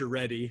 future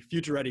ready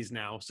is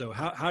now. So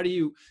how do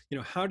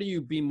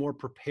you be more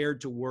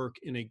prepared to work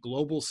in a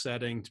global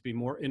setting, to be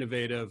more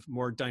innovative,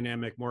 more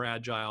dynamic, more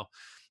agile?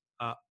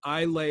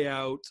 I lay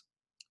out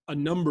a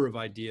number of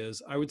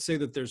ideas. I would say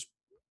that there's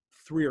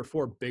 3 or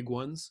 4 big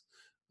ones.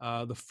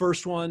 The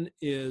first one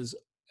is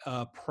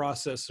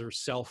process or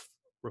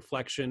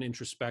self-reflection,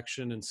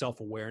 introspection, and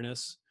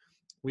self-awareness.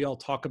 We all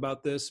talk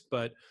about this,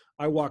 but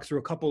I walk through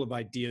a couple of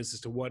ideas as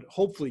to what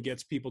hopefully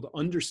gets people to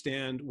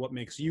understand what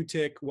makes you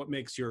tick, what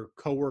makes your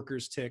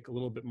coworkers tick a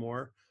little bit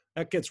more.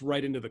 That gets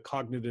right into the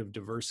cognitive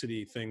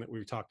diversity thing that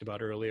we talked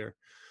about earlier.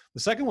 The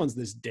second one's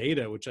this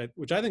data, which I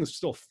think is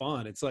still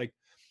fun. It's like,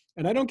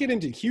 and I don't get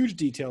into huge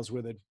details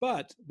with it,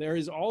 but there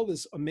is all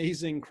this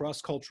amazing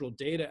cross-cultural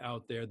data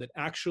out there that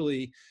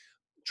actually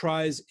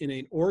tries, in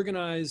an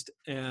organized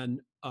and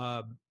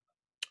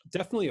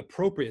definitely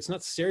appropriate, it's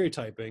not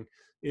stereotyping,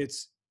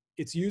 it's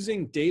it's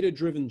using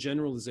data-driven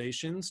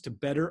generalizations to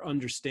better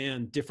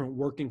understand different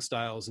working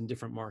styles in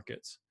different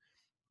markets.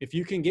 If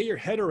you can get your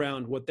head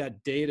around what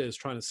that data is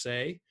trying to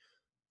say,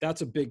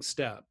 that's a big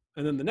step.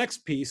 And then the next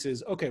piece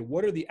is, okay,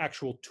 what are the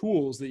actual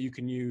tools that you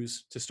can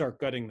use to start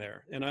gutting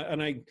there? And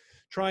I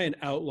try and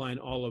outline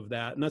all of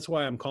that. And that's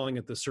why I'm calling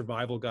it the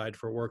survival guide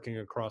for working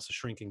across a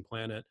shrinking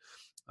planet.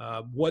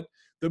 What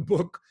the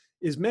book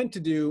is meant to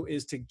do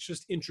is to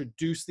just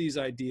introduce these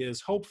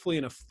ideas, hopefully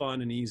in a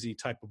fun and easy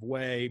type of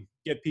way,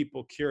 get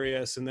people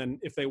curious. And then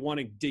if they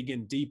want to dig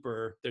in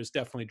deeper, there's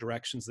definitely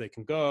directions they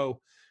can go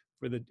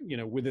for the,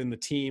 within the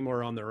team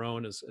or on their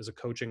own as a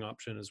coaching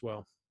option as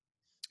well.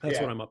 That's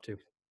Yeah. what I'm up to.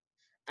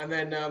 And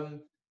then,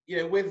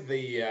 with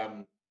the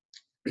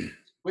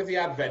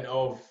advent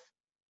of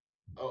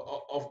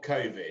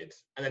COVID,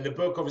 and then the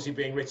book obviously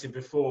being written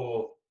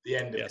before the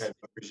end of Yes. COVID,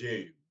 I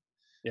presume.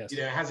 Yes.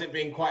 Has it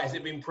been I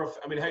mean,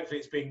 hopefully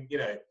it's been,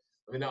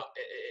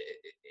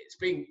 it's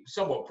been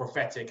somewhat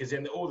prophetic, as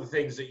in all the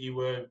things that you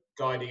were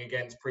guiding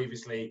against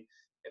previously.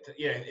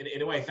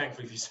 In a way,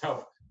 thankfully for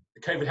yourself,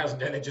 the COVID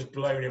hasn't then just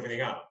blown everything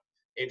up.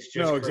 It's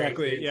just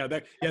exactly. Yeah.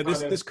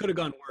 This could have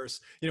gone worse.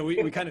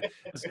 We kind of,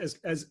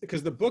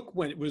 because the book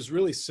was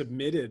really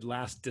submitted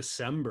last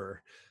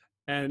December.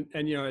 And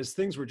as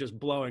things were just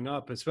blowing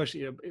up,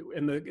 especially,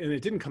 and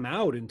it didn't come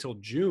out until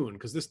June,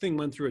 because this thing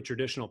went through a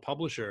traditional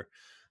publisher.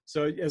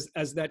 So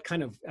as that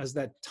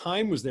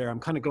time was there, I'm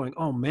kind of going,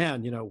 oh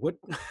man, what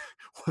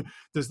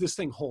does this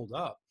thing hold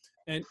up?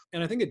 And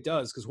I think it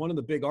does, because one of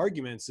the big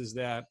arguments is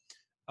that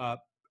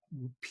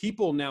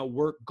people now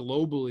work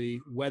globally,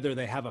 whether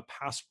they have a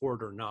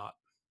passport or not.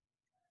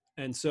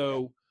 And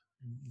so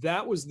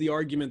that was the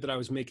argument that I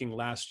was making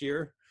last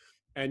year.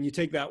 And you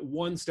take that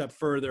one step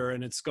further,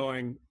 and it's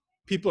going,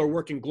 people are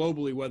working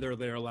globally whether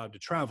they're allowed to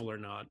travel or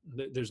not.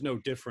 There's no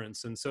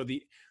difference. And so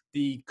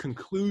the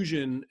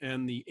conclusion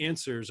and the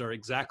answers are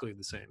exactly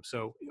the same.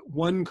 So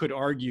one could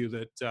argue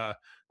that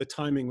the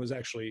timing was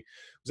actually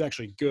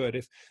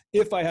good.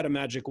 If I had a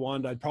magic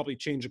wand, I'd probably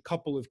change a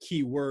couple of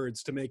key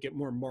words to make it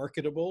more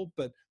marketable,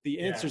 but the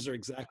answers are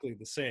exactly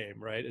the same,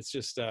 right? It's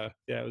just it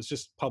was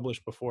just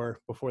published before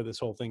this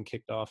whole thing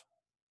kicked off.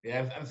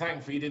 Yeah, and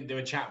thankfully you didn't do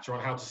a chapter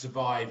on how to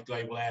survive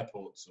global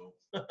airports.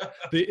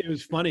 It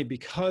was funny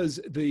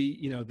because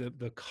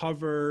the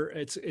cover,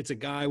 it's a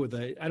guy with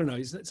I don't know,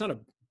 it's not a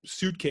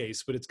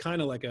suitcase, but it's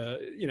kind of like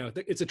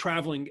it's a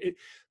traveling.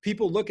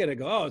 People look at it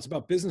and go, oh, it's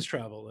about business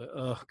travel.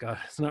 Oh God,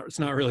 it's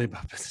not really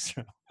about business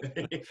travel.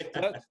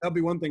 That'll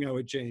be one thing I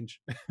would change.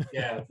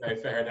 Yeah, no,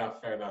 fair enough.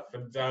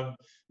 And no,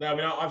 I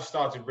mean, I've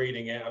started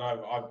reading it, and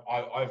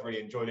I've really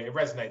enjoyed it. It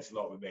resonates a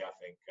lot with me.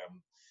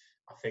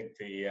 I think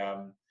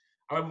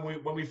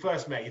when we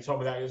first met, you told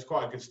me that it was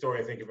quite a good story.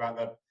 I think about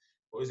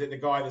the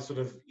guy that sort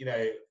of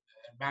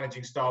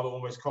managing style that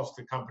almost cost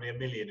the company $1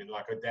 million in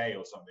like a day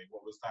or something.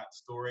 What was that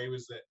story?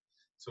 Was it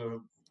sort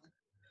of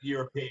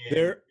European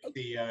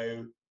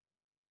CEO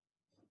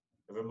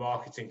of a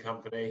marketing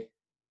company?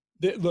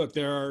 Look,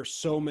 there are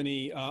so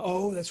many.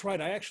 Oh, that's right.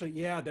 I actually,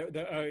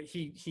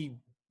 he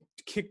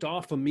kicked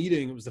off a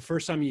meeting. It was the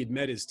first time he had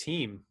met his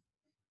team.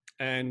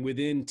 And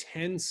within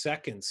 10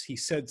 seconds, he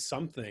said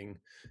something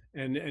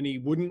and he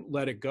wouldn't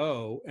let it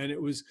go. And it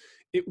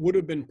would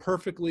have been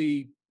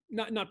perfectly,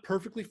 not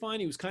perfectly fine.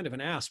 He was kind of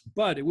an ass,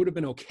 but it would have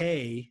been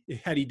okay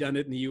had he done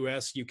it in the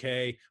US,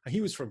 UK.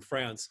 He was from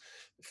France.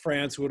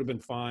 France would have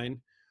been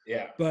fine.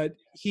 Yeah. But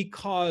he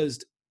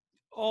caused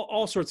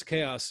all sorts of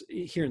chaos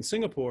here in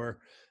Singapore.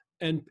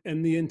 And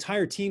the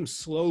entire team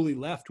slowly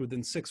left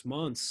within 6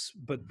 months.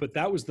 But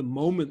that was the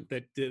moment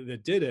that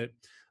did it.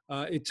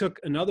 It took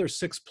another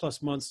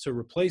 6+ months to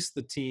replace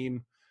the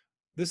team.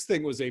 This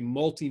thing was a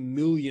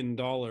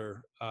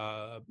multi-million-dollar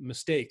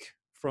mistake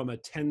from a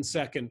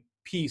 10-second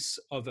piece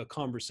of a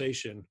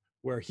conversation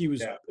where he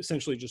was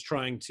essentially just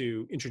trying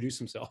to introduce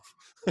himself.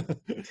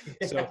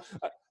 So,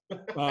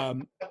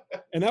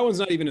 and that one's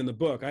not even in the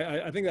book.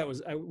 I think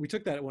we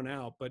took that one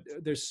out, but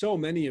there's so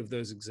many of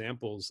those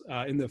examples.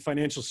 In the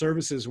financial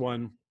services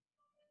one,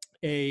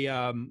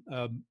 a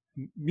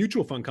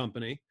mutual fund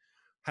company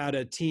had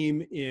a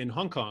team in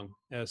Hong Kong,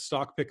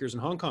 stock pickers in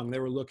Hong Kong. They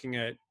were looking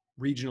at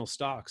regional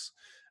stocks.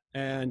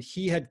 And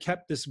he had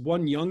kept this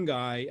one young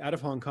guy out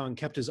of Hong Kong,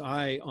 kept his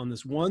eye on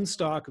this one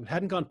stock. It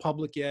hadn't gone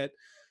public yet.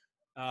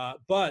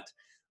 But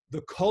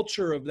the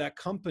culture of that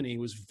company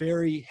was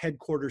very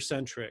headquarter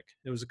centric.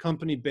 It was a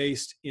company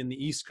based in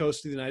the East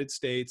Coast of the United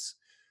States.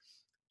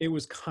 It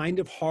was kind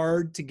of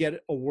hard to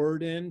get a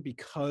word in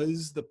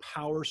because the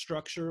power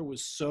structure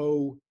was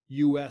so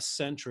US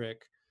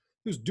centric.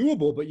 It was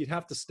doable, but you'd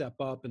have to step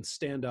up and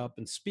stand up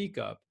and speak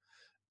up.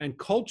 And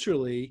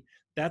culturally,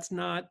 that's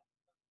not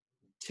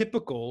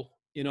typical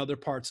in other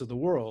parts of the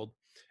world.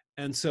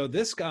 And so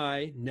this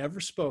guy never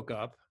spoke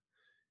up,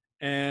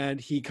 and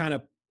he kind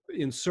of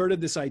inserted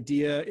this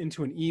idea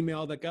into an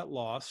email that got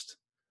lost.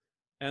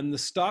 And the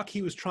stock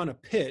he was trying to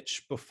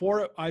pitch before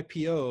it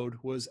IPO'd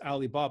was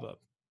Alibaba.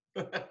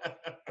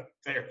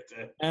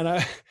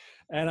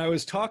 And I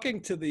was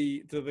talking to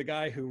the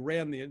guy who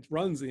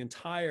runs the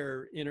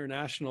entire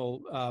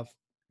international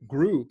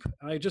group.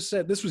 I just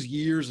said, this was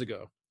years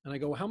ago. And I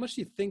go, how much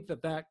do you think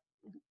that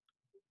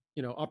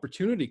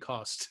opportunity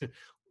cost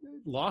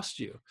lost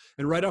you?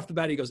 And right off the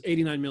bat, he goes,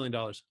 $89 million.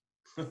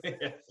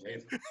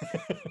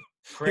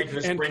 Creating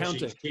a And spreadsheet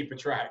counting. to keep a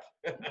track.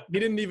 He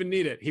didn't even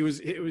need it. He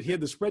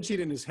had the spreadsheet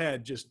in his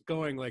head, just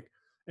going like,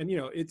 and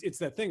it's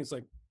that thing. It's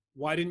like,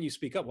 why didn't you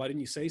speak up? Why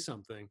didn't you say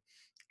something?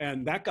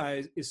 And that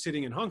guy is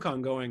sitting in Hong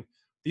Kong going,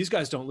 these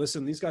guys don't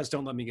listen. These guys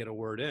don't let me get a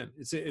word in.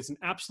 It's an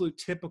absolute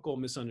typical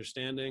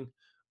misunderstanding.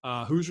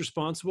 Who's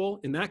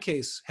responsible? In that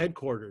case,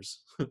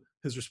 headquarters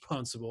is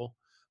responsible,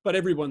 but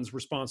everyone's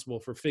responsible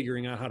for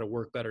figuring out how to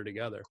work better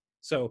together.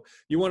 So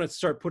you want to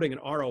start putting an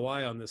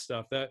ROI on this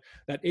stuff. That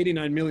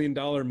 $89 million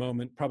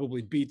moment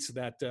probably beats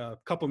that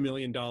couple $1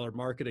 million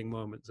marketing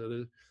moment.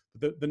 So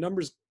the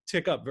numbers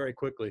tick up very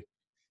quickly.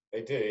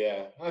 They do,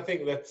 yeah. I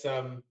think that,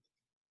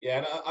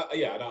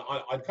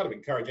 I'd kind of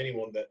encourage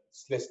anyone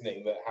that's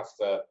listening that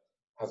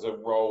has a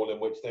role in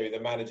which they're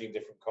managing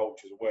different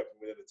cultures and working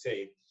within a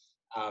team,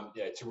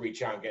 to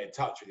reach out and get in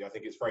touch with you. I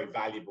think it's very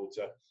valuable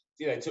to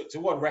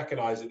one,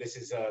 recognize that this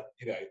is a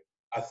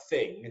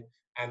thing,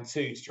 and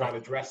two, to try and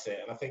address it.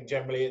 And I think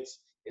generally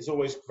it's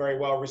always very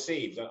well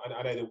received.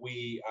 I know that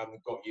we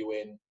got you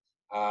in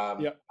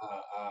to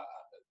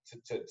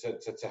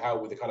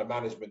help with the kind of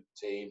management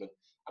team and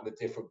the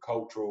different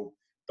cultural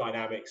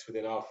dynamics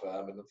within our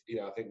firm, and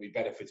I think we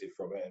benefited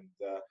from it.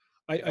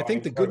 And I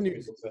think the good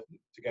news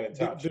to get in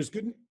touch. There's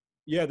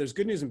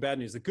good news and bad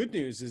news. The good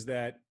news is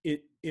that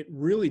it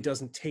really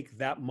doesn't take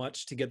that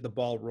much to get the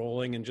ball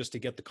rolling and just to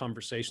get the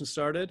conversation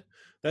started.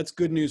 That's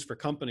good news for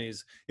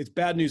companies. It's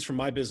bad news for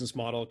my business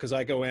model, because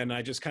I go in,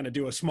 I just kind of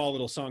do a small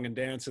little song and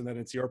dance, and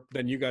then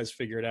then you guys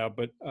figure it out.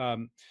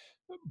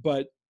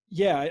 But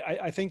yeah,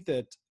 I think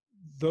that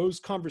those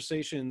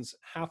conversations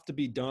have to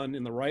be done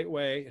in the right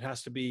way. It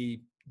has to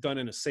be done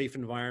in a safe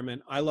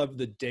environment. I love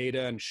the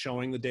data and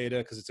showing the data,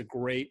 because it's a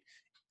great,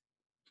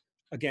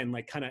 again,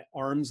 like kind of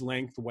arm's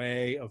length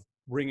way of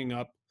bringing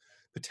up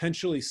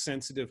potentially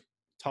sensitive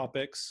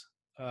topics,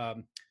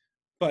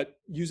 but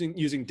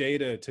using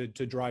data to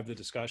drive the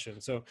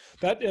discussion. So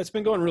it's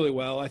been going really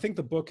well. I think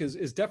the book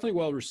is definitely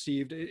well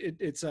received.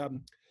 It's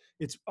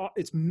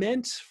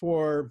meant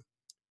for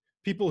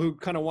people who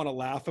kind of want to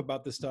laugh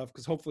about this stuff,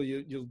 because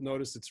hopefully you'll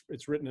notice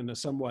it's written in a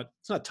somewhat,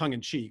 it's not tongue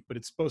in cheek, but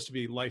it's supposed to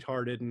be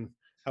lighthearted and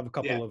have a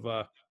couple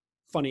of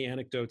funny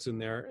anecdotes in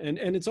there. And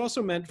it's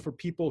also meant for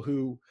people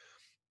who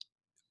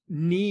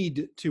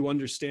need to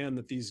understand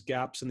that these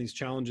gaps and these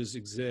challenges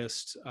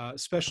exist,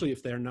 especially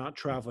if they're not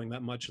traveling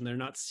that much and they're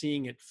not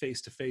seeing it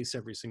face to face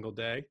every single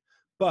day,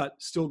 but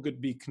still could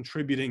be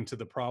contributing to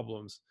the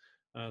problems.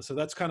 So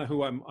that's kind of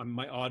who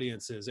my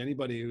audience is.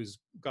 Anybody who's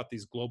got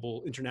these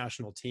global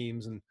international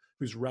teams and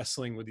who's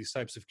wrestling with these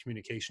types of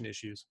communication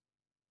issues.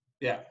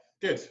 Yeah,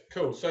 good,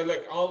 cool. So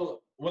look,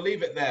 we'll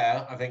leave it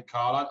there. I think,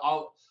 Carl.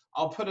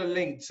 I'll put a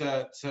link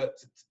to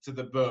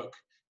the book.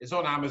 It's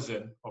on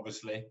Amazon,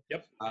 obviously.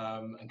 Yep.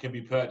 And can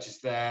be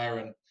purchased there.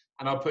 And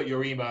I'll put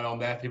your email on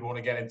there if people want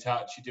to get in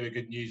touch. You do a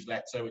good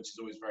newsletter, which is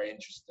always very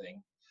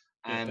interesting.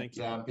 And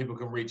people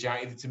can reach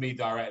out either to me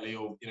directly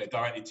or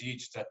directly to you,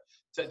 just to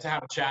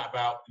have a chat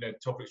about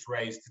topics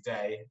raised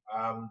today.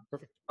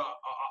 Perfect.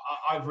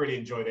 I've really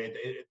enjoyed it.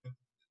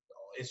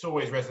 It's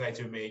always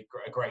resonated with me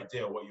a great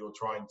deal what you're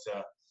trying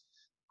to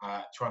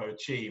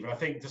achieve. And I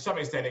think to some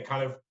extent it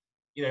kind of,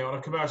 on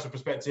a commercial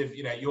perspective,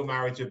 you're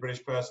married to a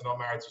British person, I'm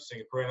married to a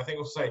Singaporean. I think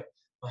also,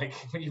 like,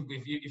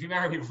 if you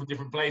marry people from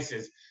different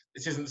places,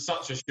 this isn't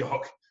such a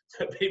shock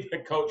that people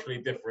are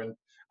culturally different.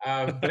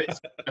 But it's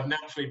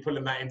naturally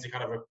pulling that into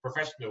kind of a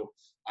professional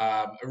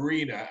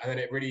arena, and then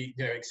it really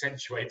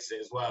accentuates it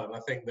as well. And I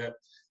think that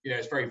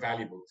it's very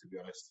valuable, to be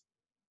honest.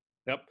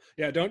 Yep.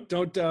 Yeah.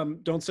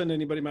 Don't send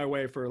anybody my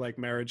way for like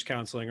marriage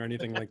counseling or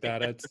anything like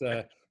that.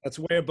 That's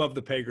way above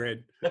the pay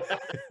grade.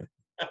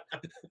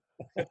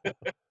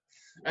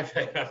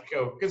 Okay, that's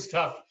cool. Good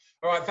stuff.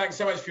 All right. Thanks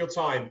so much for your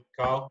time,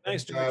 Carl.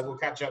 Thanks, George. We'll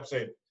catch up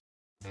soon.